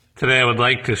Today I would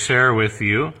like to share with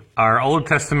you our Old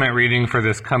Testament reading for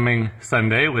this coming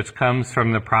Sunday, which comes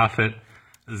from the prophet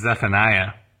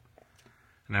Zephaniah.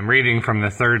 And I'm reading from the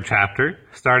 3rd chapter,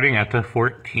 starting at the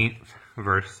 14th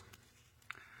verse.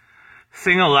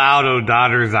 Sing aloud, O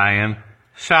daughter Zion.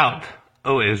 Shout,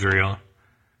 O Israel.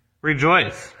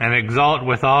 Rejoice and exult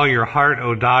with all your heart,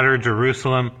 O daughter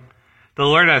Jerusalem. The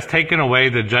Lord has taken away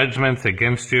the judgments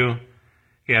against you.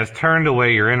 He has turned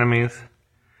away your enemies.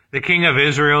 The King of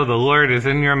Israel, the Lord, is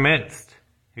in your midst.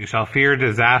 You shall fear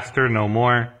disaster no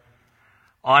more.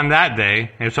 On that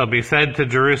day it shall be said to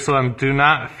Jerusalem, do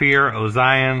not fear, O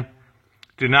Zion.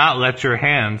 Do not let your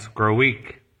hands grow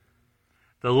weak.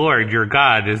 The Lord your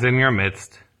God is in your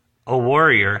midst, a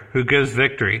warrior who gives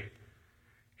victory.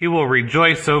 He will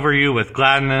rejoice over you with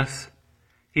gladness.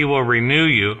 He will renew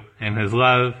you in his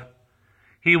love.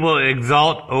 He will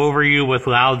exult over you with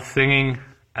loud singing,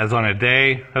 as on a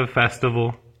day of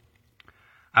festival.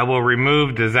 I will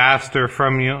remove disaster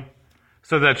from you,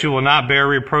 so that you will not bear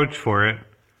reproach for it.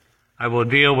 I will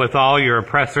deal with all your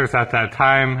oppressors at that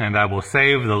time, and I will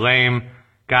save the lame,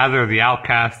 gather the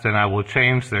outcast, and I will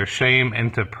change their shame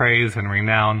into praise and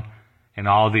renown in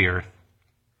all the earth.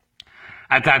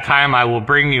 At that time I will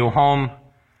bring you home,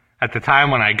 at the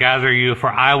time when I gather you, for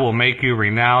I will make you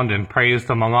renowned and praised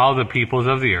among all the peoples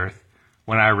of the earth,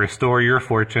 when I restore your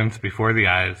fortunes before the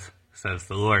eyes, says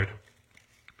the Lord.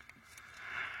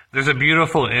 There's a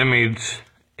beautiful image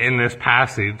in this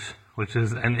passage, which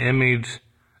is an image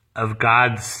of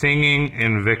God singing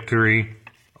in victory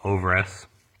over us.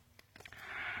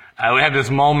 We had this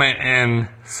moment in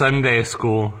Sunday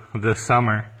school this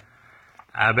summer,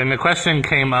 and the question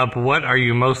came up, what are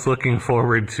you most looking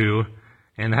forward to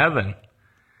in heaven?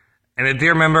 And a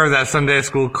dear member of that Sunday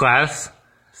school class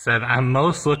said, I'm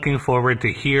most looking forward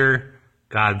to hear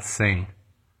God sing.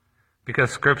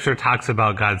 Because Scripture talks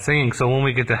about God singing, so when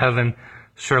we get to heaven,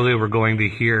 surely we're going to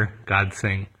hear God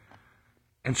sing.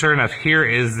 And sure enough, here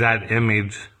is that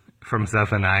image from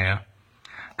Zephaniah.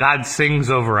 God sings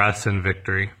over us in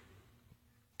victory.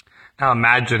 Now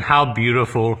imagine how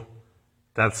beautiful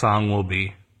that song will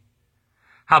be.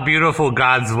 How beautiful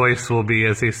God's voice will be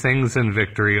as he sings in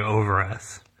victory over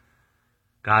us.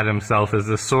 God himself is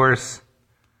the source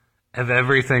of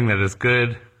everything that is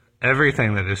good,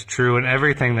 everything that is true, and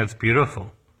everything that's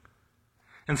beautiful.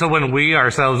 And so when we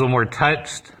ourselves, when we're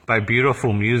touched by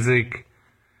beautiful music,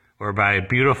 or by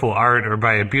beautiful art, or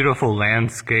by a beautiful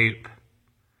landscape,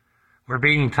 we're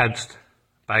being touched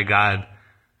by God.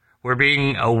 We're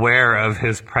being aware of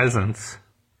his presence,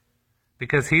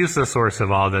 because he's the source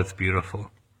of all that's beautiful.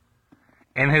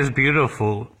 And his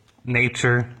beautiful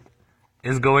nature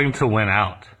is going to win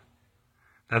out.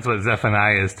 That's what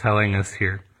Zephaniah is telling us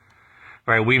here.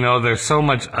 Right, we know there's so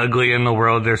much ugly in the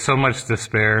world, there's so much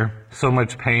despair, so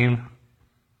much pain.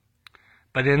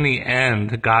 But in the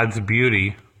end, God's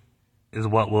beauty is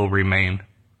what will remain.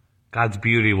 God's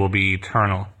beauty will be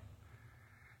eternal.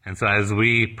 And so as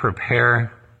we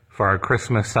prepare for our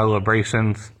Christmas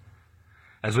celebrations,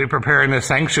 as we prepare in the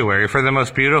sanctuary for the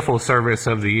most beautiful service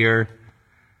of the year,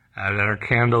 at our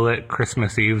candlelit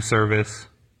Christmas Eve service,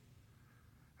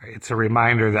 it's a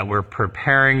reminder that we're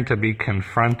preparing to be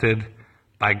confronted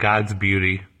by God's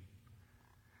beauty.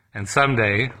 And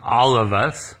someday, all of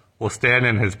us will stand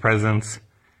in his presence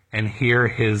and hear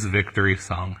his victory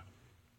song.